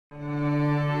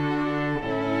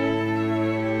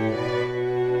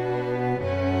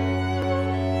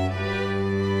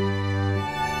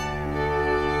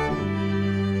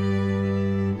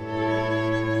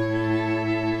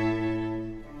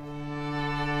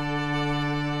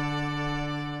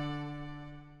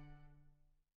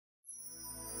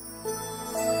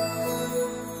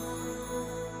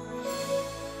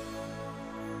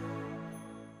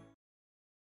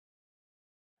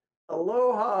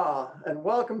and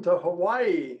welcome to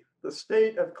Hawaii, the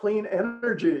state of clean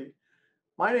energy.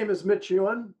 My name is Mitch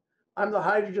Ewan. I'm the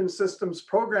Hydrogen Systems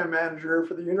Program Manager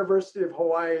for the University of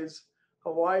Hawaii's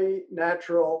Hawaii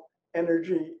Natural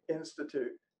Energy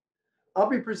Institute. I'll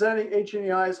be presenting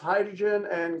HNEI's Hydrogen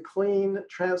and Clean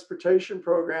Transportation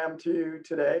Program to you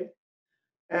today.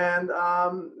 And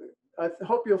I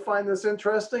hope you'll find this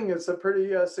interesting. It's a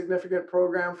pretty significant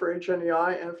program for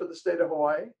HNEI and for the state of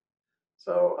Hawaii.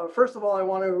 So first of all, I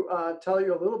want to tell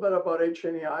you a little bit about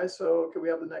HNEI. So can we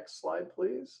have the next slide,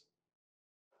 please?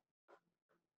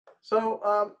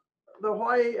 So the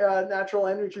Hawaii Natural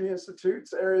Energy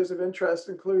Institute's areas of interest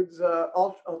includes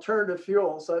alternative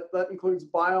fuels. That includes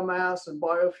biomass and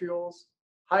biofuels,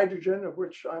 hydrogen, of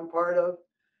which I'm part of,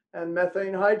 and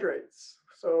methane hydrates.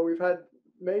 So we've had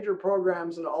major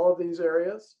programs in all of these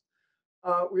areas.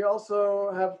 We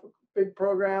also have big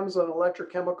programs on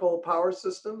electrochemical power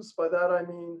systems. By that, I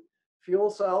mean fuel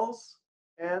cells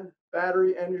and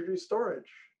battery energy storage.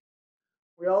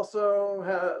 We also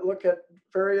look at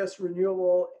various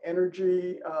renewable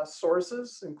energy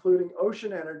sources, including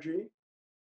ocean energy,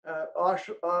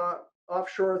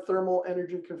 offshore thermal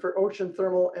energy, ocean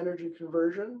thermal energy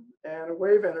conversion, and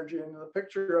wave energy. In the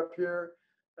picture up here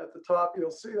at the top,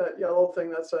 you'll see that yellow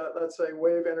thing. That's a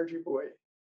wave energy buoy.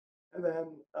 And then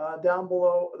down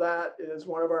below that is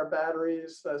one of our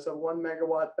batteries. That's a 1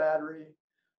 megawatt battery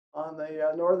on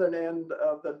the northern end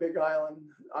of the big island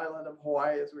of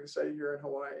Hawaii, as we say here in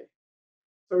Hawaii.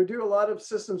 So we do a lot of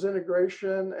systems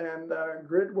integration and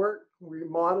grid work. We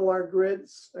model our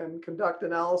grids and conduct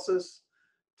analysis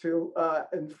to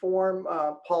inform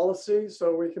policy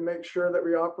so we can make sure that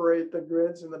we operate the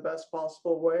grids in the best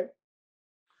possible way.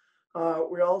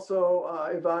 We also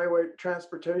evaluate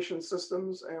transportation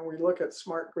systems, and we look at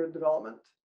smart grid development.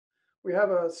 We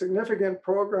have a significant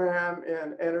program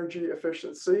in energy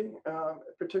efficiency,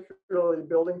 particularly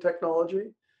building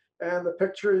technology. And the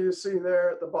picture you see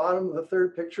there at the bottom, the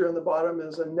third picture in the bottom,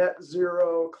 is a net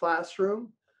zero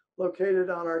classroom located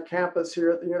on our campus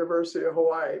here at the University of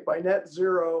Hawaii. By net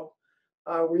zero,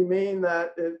 we mean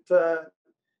that it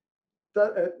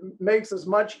makes as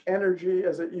much energy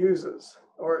as it uses,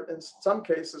 or in some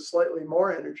cases, slightly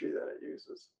more energy than it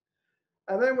uses.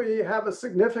 And then we have a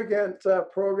significant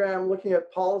program looking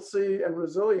at policy and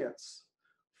resilience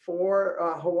for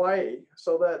Hawaii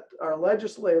so that our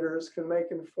legislators can make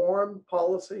informed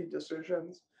policy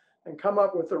decisions and come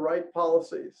up with the right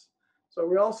policies. So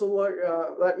we also look,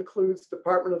 that includes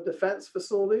Department of Defense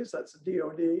facilities, that's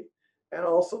DOD, and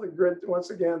also the grid, once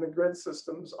again, the grid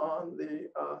systems on the,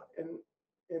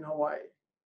 in Hawaii.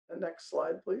 The next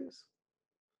slide, please.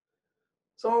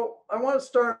 So I want to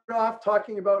start off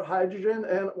talking about hydrogen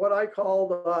and what I call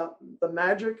the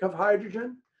magic of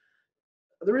hydrogen.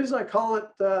 The reason I call it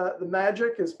the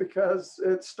magic is because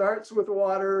it starts with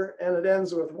water and it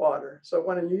ends with water. So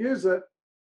when you use it,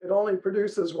 it only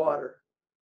produces water.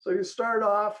 So you start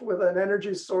off with an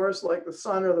energy source like the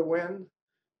sun or the wind,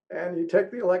 and you take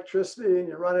the electricity and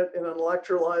you run it in an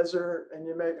electrolyzer and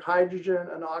you make hydrogen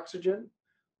and oxygen.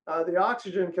 The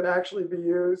oxygen can actually be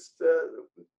used,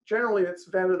 generally it's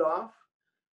vented off,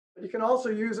 but you can also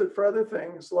use it for other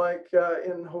things. Like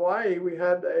in Hawaii, we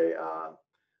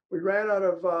ran out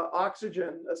of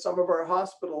oxygen at some of our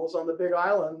hospitals on the Big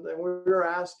Island, and we were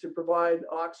asked to provide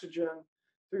oxygen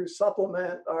to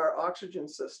supplement our oxygen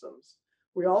systems.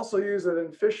 We also use it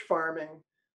in fish farming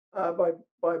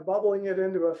by bubbling it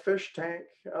into a fish tank.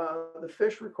 The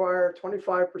fish require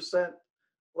 25%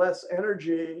 less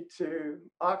energy to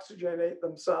oxygenate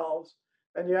themselves,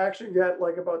 and you actually get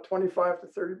like about 25 to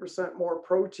 30% more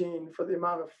protein for the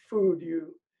amount of food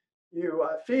you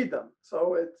feed them.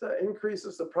 So it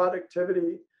increases the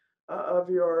productivity of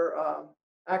your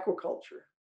aquaculture.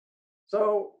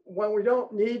 So when we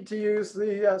don't need to use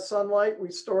the sunlight,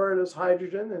 we store it as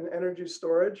hydrogen and energy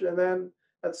storage. And then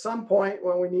at some point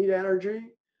when we need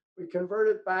energy, we convert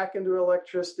it back into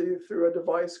electricity through a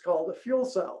device called a fuel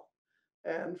cell.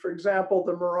 And for example,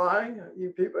 the Mirai, you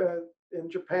people in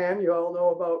Japan, you all know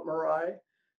about Mirai,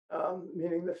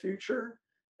 meaning the future.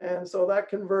 And so that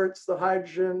converts the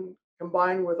hydrogen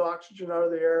combined with oxygen out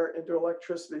of the air into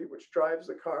electricity, which drives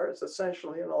the car. It's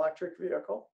essentially an electric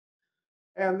vehicle.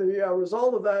 And the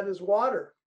result of that is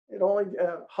water. It only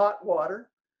hot water.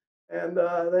 And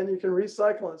then you can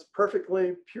recycle it. It's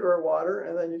perfectly pure water,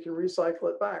 and then you can recycle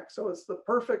it back. So it's the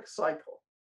perfect cycle.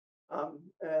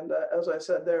 As I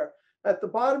said there, at the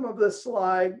bottom of this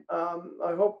slide,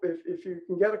 I hope if you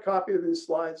can get a copy of these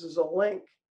slides, there's a link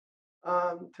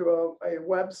to a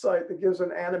website that gives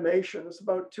an animation. It's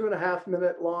about 2.5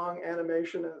 minute long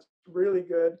animation, and it's really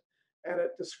good. And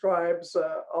it describes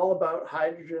all about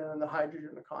hydrogen and the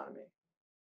hydrogen economy.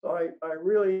 So I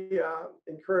really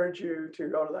encourage you to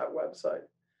go to that website,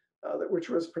 which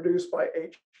was produced by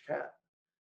HCAT.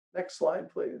 Next slide,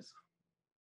 please.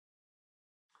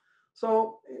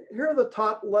 So here are the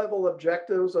top level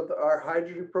objectives of our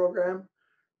hydrogen program.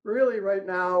 Really, right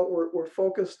now, we're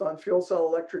focused on fuel cell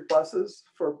electric buses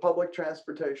for public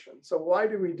transportation. So why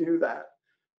do we do that?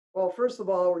 Well, first of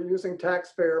all, we're using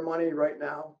taxpayer money right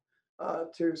now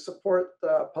to support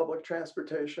public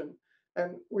transportation.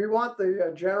 And we want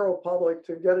the general public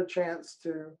to get a chance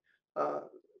to uh,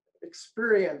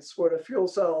 experience what a fuel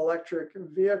cell electric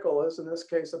vehicle is, in this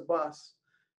case, a bus.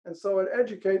 And so it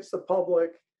educates the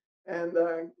public and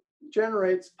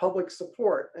generates public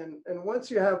support. And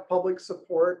once you have public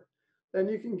support, then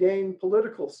you can gain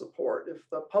political support. If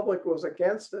the public was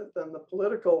against it, then the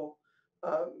political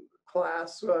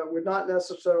class would not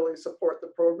necessarily support the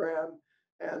program.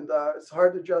 And it's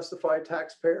hard to justify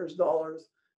taxpayers' dollars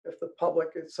if the public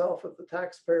itself, if the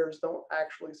taxpayers don't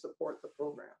actually support the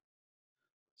program.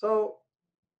 So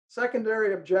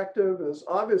secondary objective is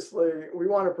obviously we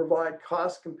want to provide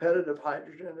cost competitive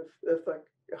hydrogen. If the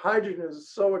hydrogen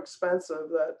is so expensive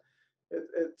that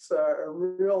it's a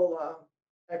real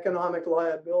economic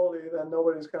liability, then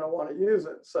nobody's going to want to use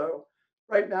it. So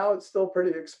right now it's still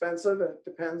pretty expensive. It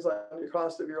depends on the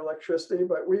cost of your electricity,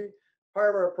 but part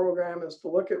of our program is to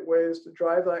look at ways to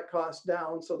drive that cost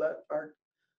down so that our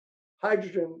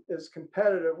hydrogen is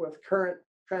competitive with current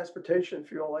transportation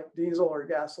fuel like diesel or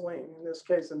gasoline. In this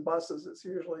case, in buses, it's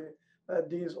usually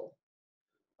diesel.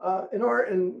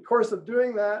 In course of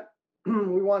doing that,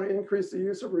 we want to increase the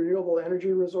use of renewable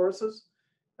energy resources.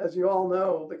 As you all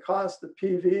know, the cost of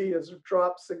PV has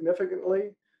dropped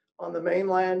significantly. On the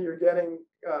mainland, you're getting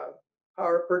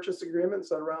power purchase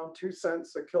agreements at around 2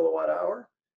 cents a kilowatt hour.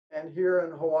 And here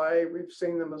in Hawaii, we've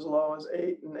seen them as low as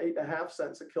 8 and 8.5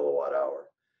 cents a kilowatt hour.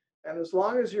 And as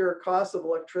long as your cost of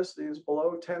electricity is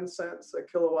below 10 cents a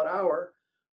kilowatt hour,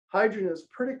 hydrogen is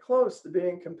pretty close to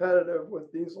being competitive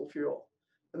with diesel fuel.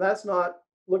 And that's not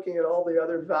looking at all the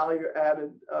other value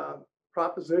added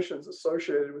propositions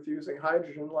associated with using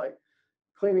hydrogen, like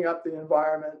cleaning up the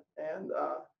environment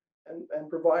and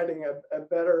providing a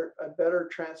better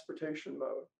transportation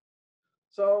mode.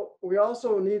 So we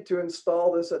also need to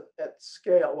install this at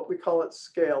scale, what we call at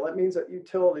scale. That means at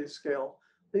utility scale.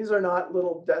 These are not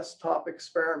little desktop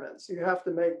experiments. You have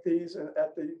to make these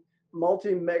at the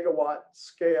multi-megawatt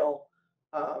scale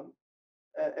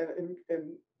and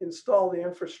install the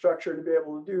infrastructure to be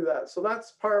able to do that. So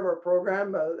that's part of our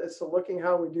program. It's looking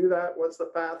how we do that. What's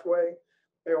the pathway?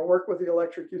 Work with the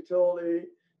electric utility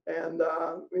and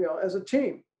as a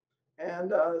team,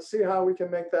 and see how we can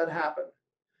make that happen.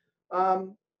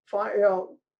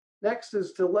 Next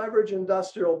is to leverage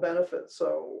industrial benefits.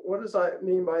 So what does that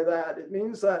mean by that? It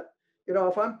means that,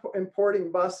 if I'm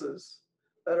importing buses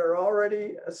that are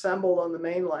already assembled on the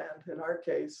mainland, in our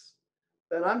case,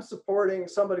 then I'm supporting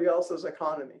somebody else's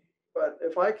economy. But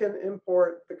if I can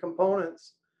import the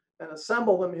components and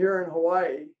assemble them here in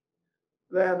Hawaii,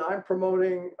 then I'm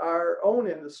promoting our own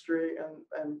industry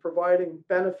and providing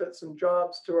benefits and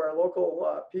jobs to our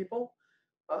local people.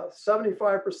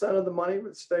 75% of the money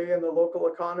would stay in the local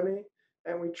economy,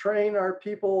 and we train our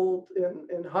people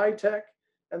in high tech,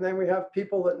 and then we have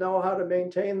people that know how to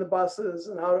maintain the buses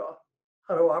and how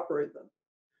to operate them.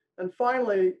 And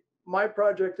finally, my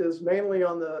project is mainly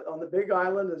on the Big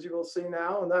Island, as you will see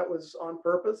now, and that was on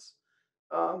purpose.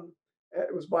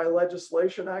 It was by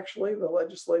legislation, actually. The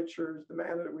legislature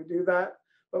demanded that we do that.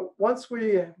 But once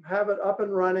we have it up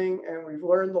and running and we've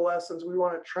learned the lessons, we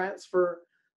want to transfer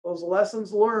those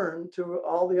lessons learned to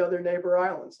all the other neighbor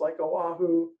islands like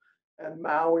Oahu and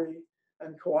Maui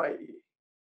and Kauai.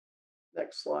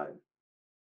 Next slide.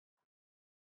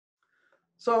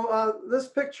 So this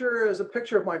picture is a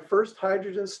picture of my first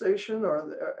hydrogen station, or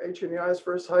the HNEI's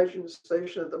first hydrogen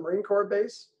station at the Marine Corps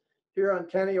base here on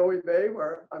Kaneohe Bay,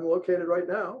 where I'm located right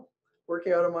now,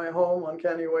 working out of my home on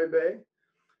Kaneohe Bay.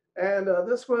 And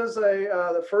this was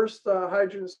the first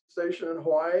hydrogen station in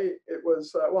Hawaii. It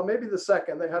was, well, maybe the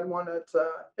second. They had one at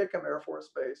Hickam Air Force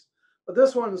Base. But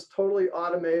this one is totally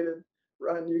automated,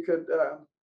 and you could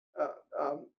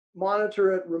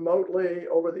monitor it remotely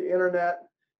over the internet.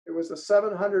 It was a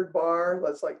 700 bar,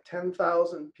 that's like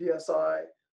 10,000 PSI,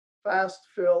 fast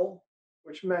fill,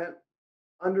 which meant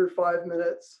under 5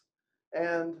 minutes,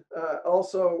 and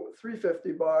also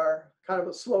 350 bar, kind of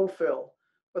a slow fill.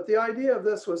 But the idea of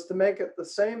this was to make it the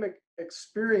same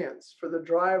experience for the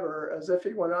driver as if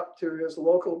he went up to his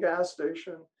local gas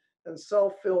station and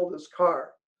self-filled his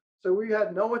car. So we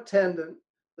had no attendant.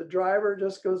 The driver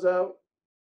just goes out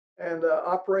and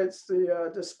operates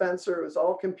the dispenser. It was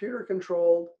all computer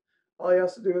controlled. All he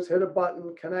has to do is hit a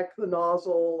button, connect the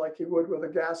nozzle like you would with a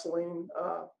gasoline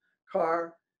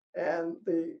car, and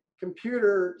the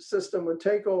computer system would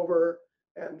take over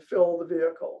and fill the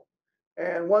vehicle.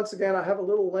 And once again, I have a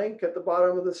little link at the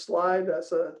bottom of the slide.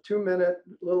 That's a 2-minute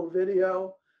little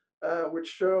video which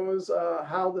shows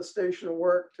how the station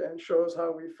worked and shows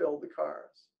how we filled the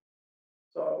cars.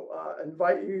 So I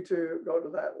invite you to go to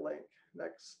that link.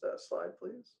 Next slide,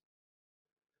 please.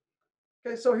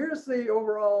 Okay, so here's the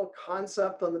overall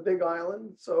concept on the Big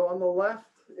Island. So on the left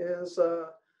is the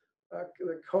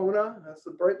Kona. That's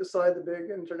right beside the big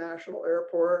international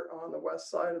airport on the west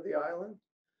side of the island.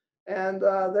 And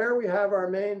there we have our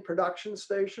main production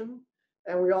station.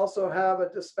 And we also have a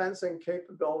dispensing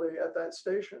capability at that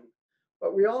station.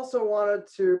 But we also wanted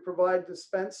to provide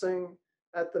dispensing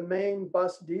at the main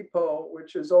bus depot,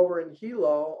 which is over in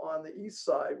Hilo on the east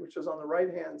side, which is on the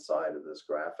right-hand side of this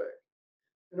graphic.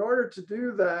 In order to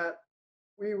do that,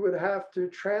 we would have to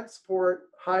transport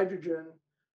hydrogen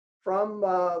from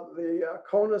the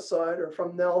Kona side or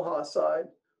from Nelha side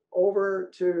over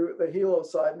to the Hilo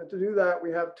side. And to do that,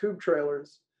 we have tube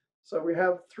trailers. So we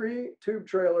have 3 tube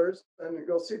trailers, and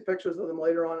you'll see pictures of them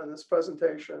later on in this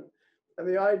presentation. And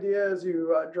the idea is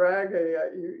you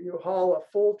you haul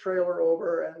a full trailer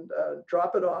over and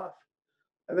drop it off.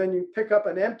 And then you pick up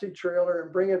an empty trailer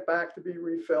and bring it back to be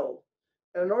refilled.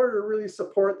 And in order to really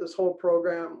support this whole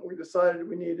program, we decided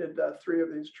we needed 3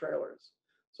 of these trailers.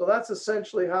 So that's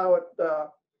essentially how it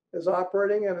is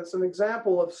operating. And it's an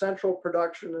example of central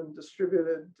production and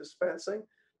distributed dispensing,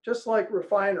 just like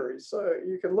refineries. So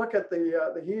you can look at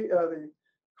the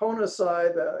Kona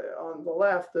side on the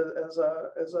left as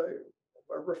a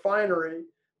refinery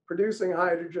producing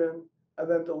hydrogen and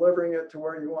then delivering it to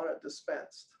where you want it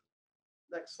dispensed.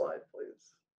 Next slide,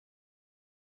 please.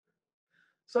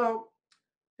 So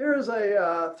here's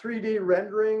a 3D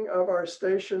rendering of our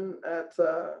station at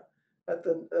the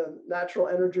Natural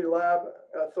Energy Lab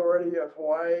Authority of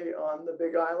Hawaii on the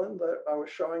Big Island that I was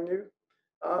showing you.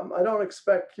 I don't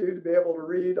expect you to be able to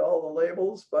read all the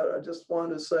labels, but I just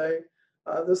wanted to say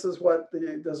this is what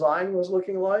the design was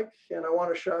looking like. And I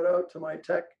want to shout out to my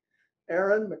tech,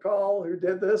 Aaron McCall, who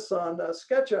did this on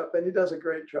SketchUp, and he does a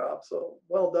great job. So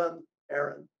well done,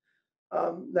 Aaron.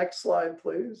 Next slide,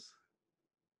 please.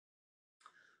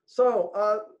 So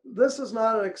this is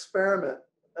not an experiment.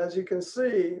 As you can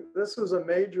see, this was a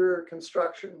major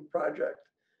construction project.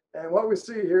 And what we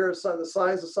see here is the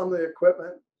size of some of the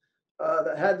equipment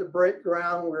that had to break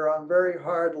ground. We were on very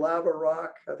hard lava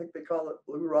rock. I think they call it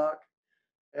blue rock.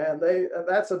 And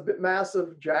that's a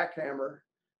massive jackhammer.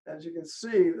 As you can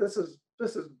see, this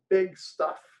is big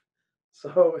stuff.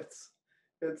 So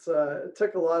it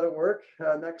took a lot of work.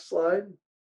 Next slide.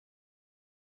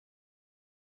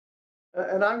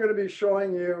 And I'm going to be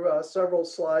showing you several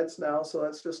slides now, so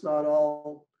that's just not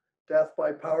all death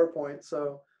by PowerPoint.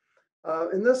 So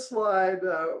in this slide,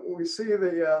 we see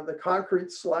the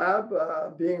concrete slab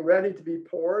being ready to be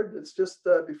poured. It's just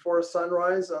before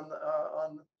sunrise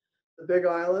on the Big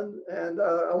Island. And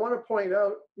I want to point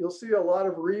out, you'll see a lot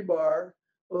of rebar.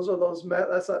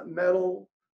 That's that metal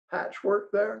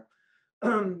patchwork there.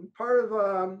 Part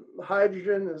of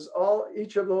hydrogen is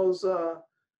each of those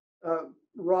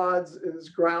rods is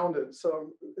grounded. So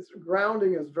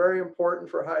grounding is very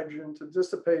important for hydrogen to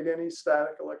dissipate any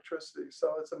static electricity.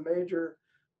 So it's a major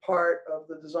part of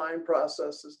the design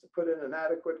process is to put in an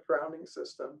adequate grounding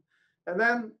system. And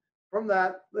then from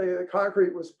that, the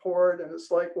concrete was poured, and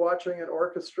it's like watching an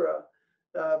orchestra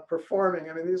performing.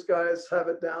 I mean, these guys have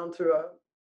it down to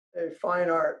a fine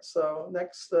art. So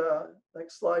next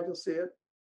slide, you'll see it.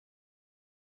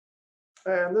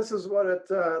 And this is what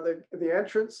the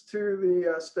entrance to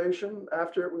the station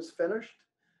after it was finished.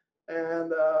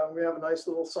 And we have a nice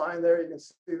little sign there. You can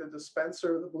see the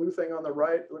dispenser, the blue thing on the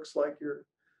right, looks like your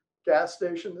gas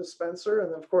station dispenser.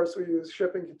 And of course, we use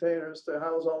shipping containers to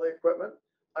house all the equipment.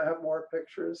 I have more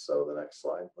pictures, so the next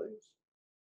slide, please.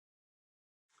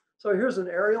 So here's an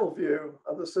aerial view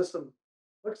of the system.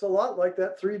 Looks a lot like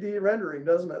that 3D rendering,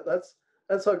 doesn't it?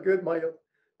 That's how good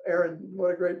Aaron,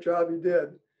 what a great job he did.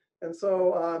 And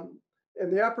so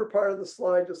in the upper part of the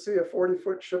slide, you'll see a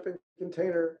 40-foot shipping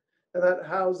container, and that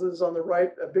houses on the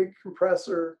right a big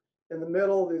compressor. In the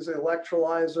middle is the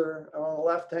electrolyzer, and on the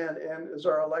left-hand end is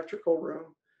our electrical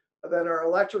room. And then our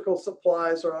electrical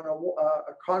supplies are on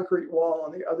a concrete wall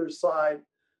on the other side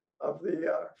of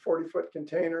the 40-foot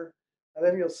container. And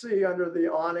then you'll see under the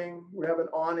awning, we have an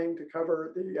awning to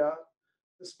cover the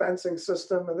dispensing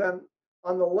system. And then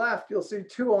on the left, you'll see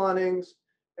 2 awnings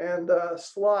and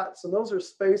slots. And those are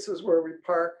spaces where we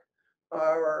park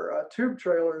our tube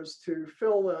trailers to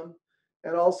fill them.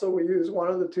 And also we use one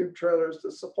of the tube trailers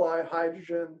to supply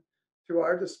hydrogen to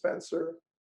our dispenser.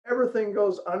 Everything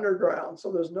goes underground,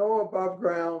 so there's no above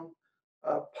ground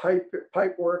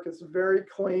pipe work. It's very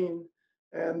clean.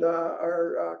 And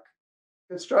our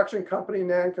construction company,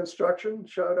 Nan Construction,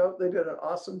 shout out. They did an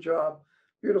awesome job,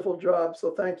 beautiful job.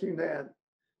 So thank you, Nan.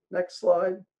 Next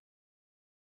slide.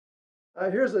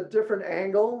 Here's a different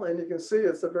angle, and you can see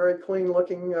it's a very clean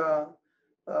looking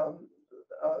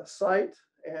site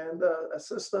and a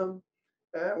system.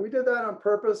 And we did that on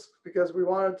purpose because we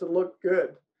wanted to look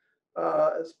good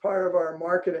as part of our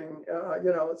marketing.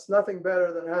 You know, it's nothing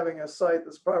better than having a site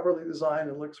that's properly designed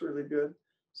and looks really good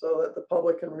so that the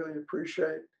public can really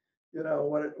appreciate, you know,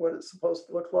 what it's supposed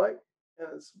to look like. And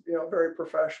it's, you know, very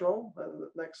professional. And the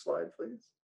next slide, please.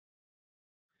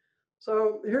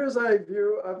 So here's a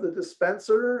view of the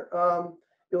dispenser.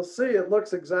 You'll see it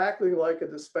looks exactly like a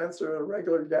dispenser at a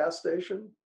regular gas station.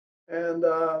 And,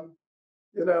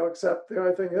 you know, except the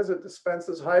only thing is it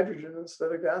dispenses hydrogen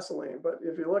instead of gasoline. But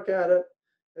if you look at it,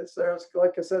 it's there. It's,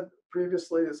 like I said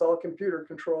previously, it's all computer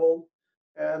controlled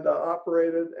and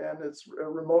operated, and it's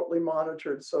remotely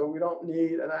monitored. So we don't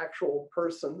need an actual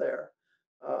person there.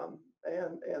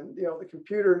 And you know, the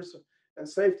computers and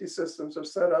safety systems are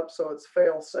set up so it's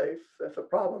fail safe. If a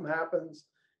problem happens,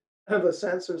 the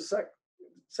sensors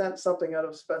sense something out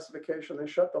of specification, they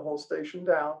shut the whole station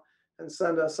down and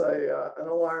send us an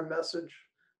alarm message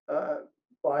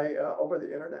over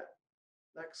the internet.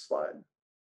 Next slide.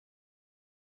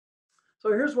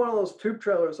 So here's one of those tube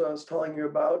trailers I was telling you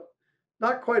about.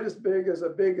 Not quite as big as a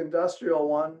big industrial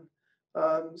one.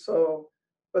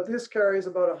 But this carries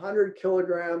about 100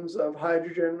 kilograms of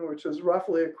hydrogen, which is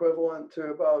roughly equivalent to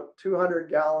about 200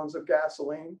 gallons of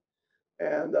gasoline.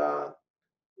 And the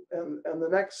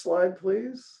next slide,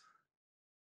 please.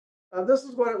 This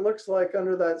is what it looks like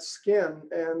under that skin.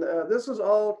 And this is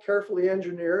all carefully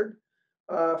engineered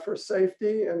for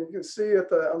safety. And you can see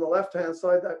on the left-hand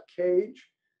side, that cage,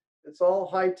 it's all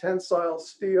high tensile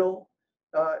steel.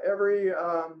 Every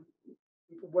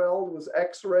weld was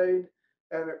x-rayed,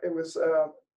 and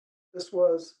this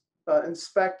was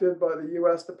inspected by the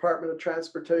U.S. Department of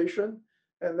Transportation,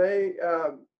 and they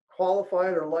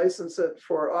qualified or licensed it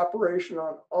for operation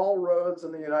on all roads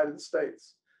in the United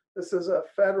States. This is a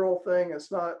federal thing.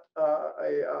 It's not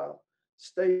a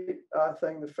state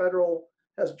thing. The federal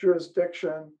has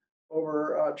jurisdiction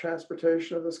over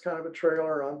transportation of this kind of a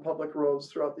trailer on public roads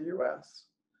throughout the U.S.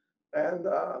 And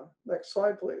next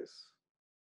slide, please.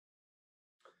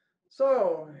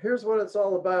 So here's what it's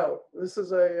all about. This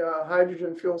is a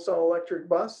hydrogen fuel cell electric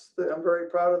bus. I'm very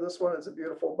proud of this one. It's a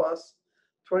beautiful bus,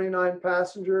 29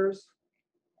 passengers,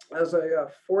 has a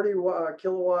 40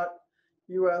 kilowatt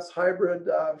US hybrid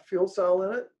fuel cell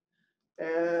in it.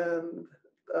 And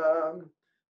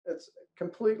it's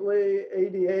completely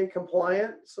ADA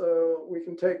compliant, so we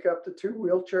can take up to 2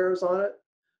 wheelchairs on it.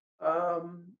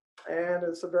 And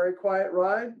it's a very quiet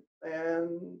ride,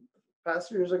 and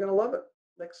passengers are going to love it.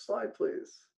 Next slide,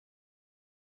 please.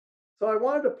 So I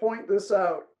wanted to point this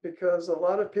out because a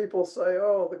lot of people say,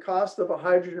 oh, the cost of a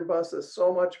hydrogen bus is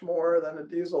so much more than a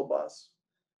diesel bus.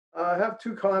 I have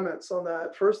 2 comments on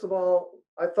that. First of all,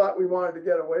 I thought we wanted to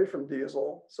get away from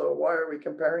diesel, so why are we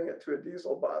comparing it to a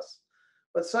diesel bus?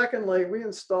 But secondly, we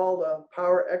installed a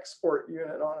power export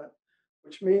unit on it,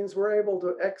 which means we're able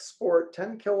to export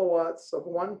 10 kilowatts of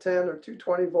 110 or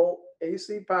 220 volt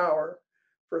AC power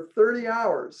for 30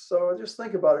 hours. So just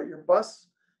think about it.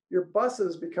 Your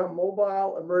buses become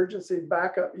mobile emergency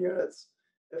backup units.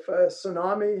 If a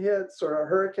tsunami hits or a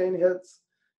hurricane hits,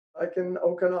 like in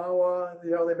Okinawa,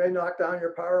 you know, they may knock down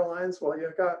your power lines. Well,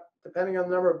 you've got, depending on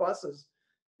the number of buses,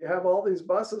 you have all these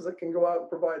buses that can go out and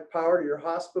provide power to your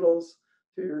hospitals,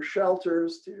 to your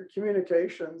shelters, to your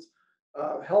communications,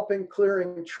 helping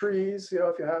clearing trees, you know,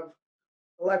 if you have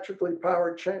electrically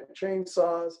powered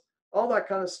chainsaws, all that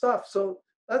kind of stuff. So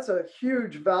that's a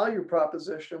huge value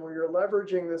proposition where you're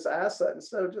leveraging this asset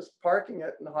instead of just parking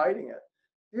it and hiding it.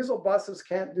 Diesel buses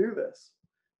can't do this.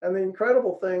 And the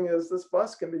incredible thing is this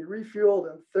bus can be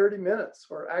refueled in 30 minutes,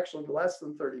 or actually less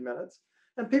than 30 minutes.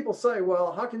 And people say,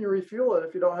 well, how can you refuel it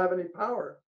if you don't have any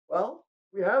power? Well,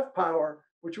 we have power,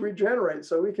 which we generate,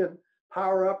 so we can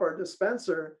power up our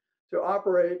dispenser to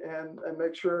operate and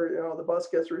make sure, you know, the bus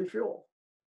gets refueled.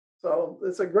 So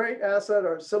it's a great asset.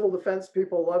 Our civil defense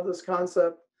people love this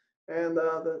concept, and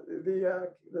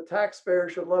the taxpayer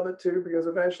should love it too, because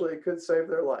eventually it could save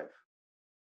their life.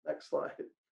 Next slide.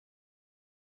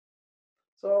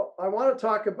 So I want to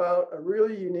talk about a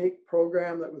really unique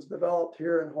program that was developed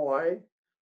here in Hawaii.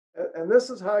 And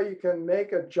this is how you can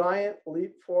make a giant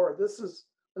leap forward. This is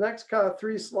the next kind of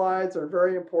 3 slides are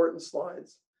very important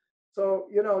slides. So,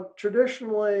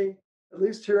 traditionally, at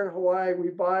least here in Hawaii, we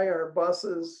buy our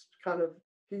buses kind of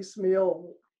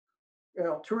piecemeal,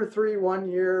 2 or 3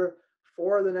 1 year,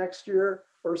 4 the next year,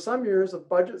 or some years if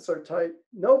budgets are tight,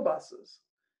 no buses.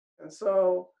 And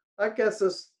so that gets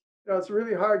us, it's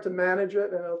really hard to manage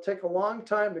it, and it'll take a long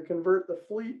time to convert the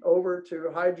fleet over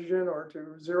to hydrogen or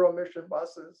to zero emission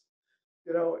buses,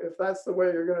 if that's the way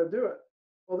you're going to do it.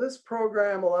 Well, this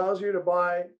program allows you to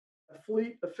buy a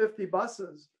fleet of 50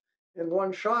 buses in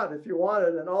one shot if you want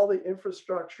it, and all the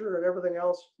infrastructure and everything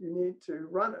else you need to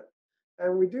run it.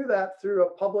 And we do that through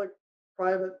a public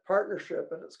private partnership,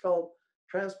 and it's called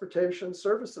transportation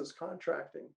services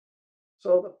contracting.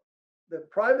 So the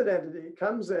private entity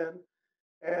comes in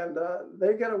and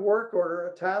they get a work order,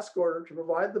 a task order to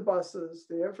provide the buses,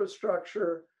 the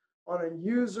infrastructure on a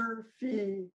user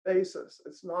fee basis.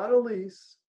 It's not a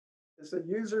lease, it's a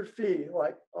user fee,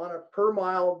 like on a per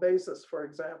mile basis, for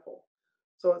example.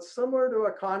 So it's similar to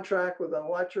a contract with an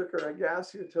electric or a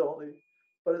gas utility,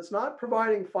 but it's not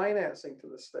providing financing to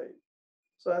the state.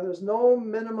 So there's no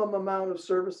minimum amount of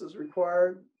services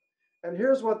required. And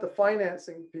here's what the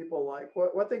financing people like.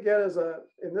 What they get is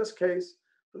in this case,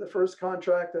 for the first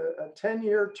contract, a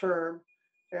 10-year term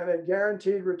and a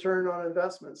guaranteed return on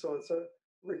investment. So it's a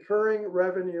recurring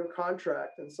revenue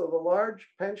contract. And so the large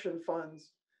pension funds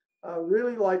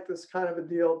really like this kind of a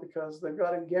deal because they've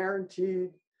got a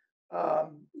guaranteed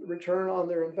return on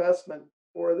their investment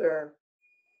for their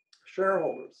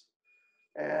shareholders.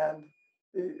 And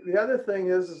the other thing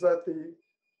is that the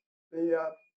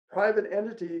private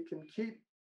entity can keep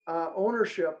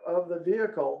ownership of the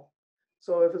vehicle.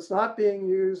 So if it's not being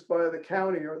used by the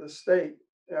county or the state,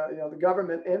 the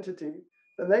government entity,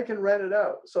 then they can rent it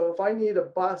out. So if I need a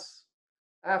bus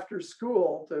after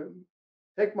school to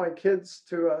take my kids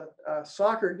to a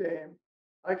soccer game,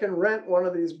 I can rent one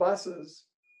of these buses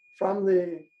from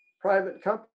the private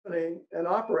company and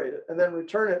operate it, and then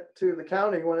return it to the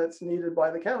county when it's needed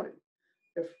by the county.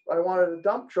 If I wanted a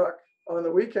dump truck on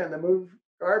the weekend to move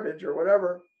garbage or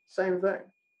whatever, same thing.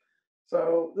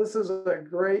 So this is a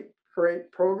great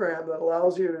program that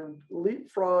allows you to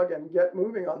leapfrog and get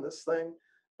moving on this thing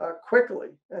quickly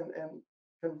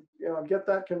and get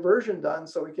that conversion done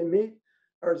so we can meet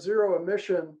our zero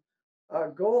emission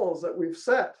goals that we've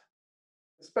set,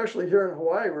 especially here in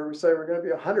Hawaii, where we say we're going to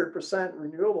be 100%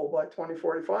 renewable by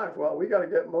 2045. Well, we got to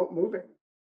get moving.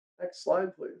 Next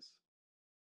slide, please.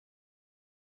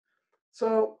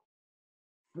 So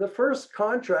the first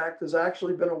contract has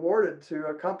actually been awarded to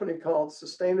a company called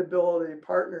Sustainability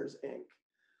Partners, Inc.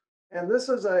 And this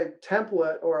is a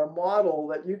template or a model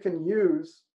that you can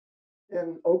use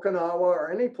in Okinawa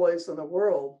or any place in the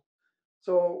world.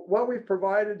 So what we've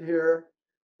provided here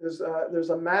is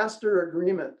there's a master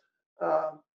agreement,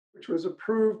 which was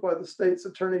approved by the state's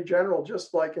attorney general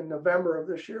just like in November of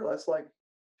this year. That's like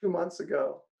 2 months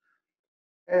ago.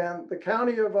 And the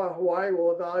county of Hawaii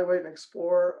will evaluate and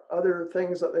explore other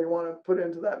things that they want to put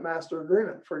into that master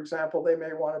agreement. For example, they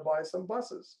may want to buy some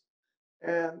buses.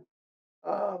 And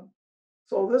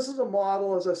so this is a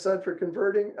model, as I said, for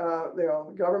converting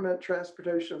government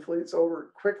transportation fleets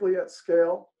over quickly at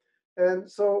scale. And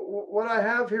so what I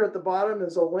have here at the bottom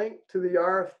is a link to the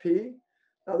RFP.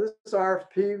 Now this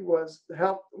RFP was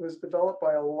developed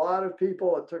by a lot of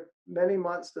people. It took many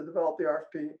months to develop the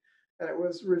RFP. And it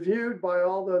was reviewed by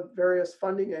all the various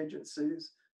funding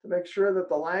agencies to make sure that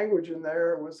the language in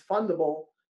there was fundable,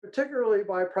 particularly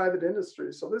by private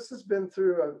industry. So this has been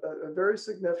through a very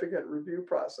significant review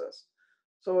process.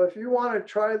 So if you want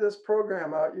to try this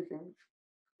program out, you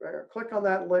can click on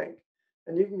that link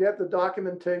and you can get the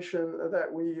documentation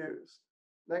that we use.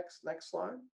 Next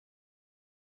slide.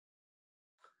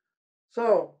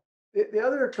 So the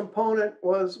other component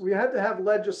was we had to have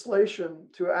legislation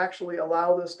to actually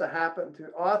allow this to happen, to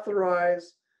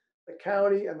authorize the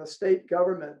county and the state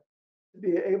government to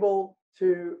be able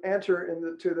to enter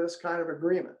into this kind of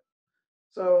agreement.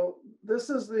 So this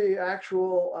is the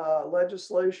actual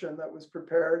legislation that was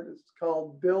prepared. It's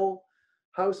called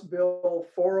House Bill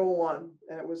 401,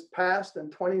 and it was passed in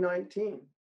 2019.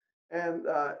 And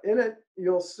in it,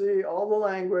 you'll see all the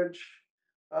language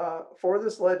for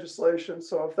this legislation.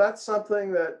 So if that's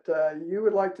something that you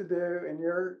would like to do in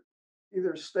your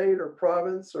either state or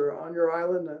province or on your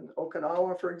island in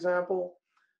Okinawa, for example,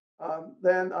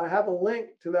 then I have a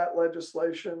link to that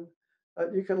legislation.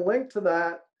 You can link to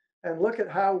that and look at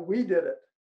how we did it.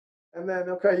 And then,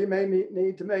 okay, you may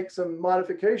need to make some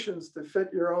modifications to fit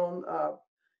your own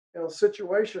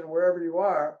situation wherever you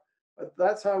are. But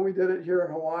that's how we did it here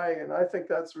in Hawaii. And I think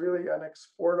that's really an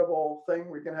exportable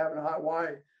thing we can have in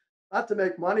Hawaii, not to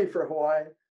make money for Hawaii,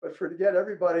 but to get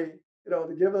everybody,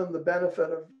 to give them the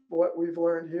benefit of what we've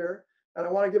learned here. And I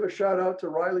want to give a shout out to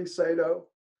Riley Sato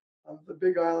of the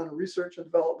Big Island Research and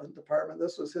Development Department.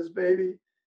 This was his baby,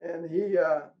 and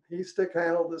he stick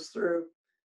handled this through.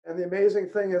 And the amazing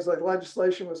thing is, like,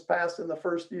 legislation was passed in the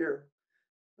first year.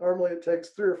 Normally, it takes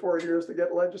 3 or 4 years to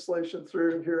get legislation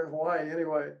through here in Hawaii.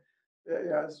 Anyway,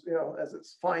 as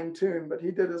it's fine tuned. But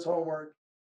he did his homework,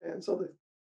 and so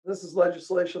this is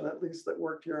legislation at least that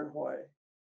worked here in Hawaii.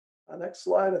 Next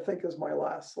slide, I think, is my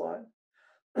last slide.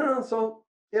 So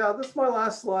yeah, this is my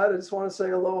last slide. I just want to say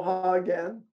aloha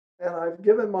again, and I've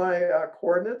given my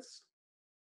coordinates,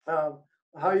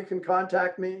 how you can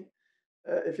contact me.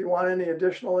 If you want any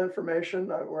additional information,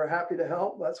 we're happy to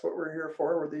help. That's what we're here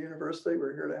for. We're the university.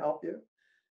 We're here to help you.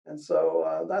 And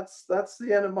so that's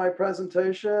the end of my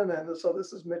presentation. And so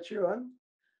this is Mitch Ewan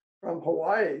from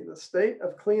Hawaii, the state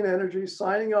of clean energy,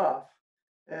 signing off.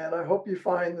 And I hope you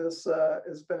find this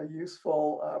has been a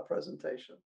useful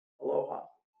presentation. Aloha.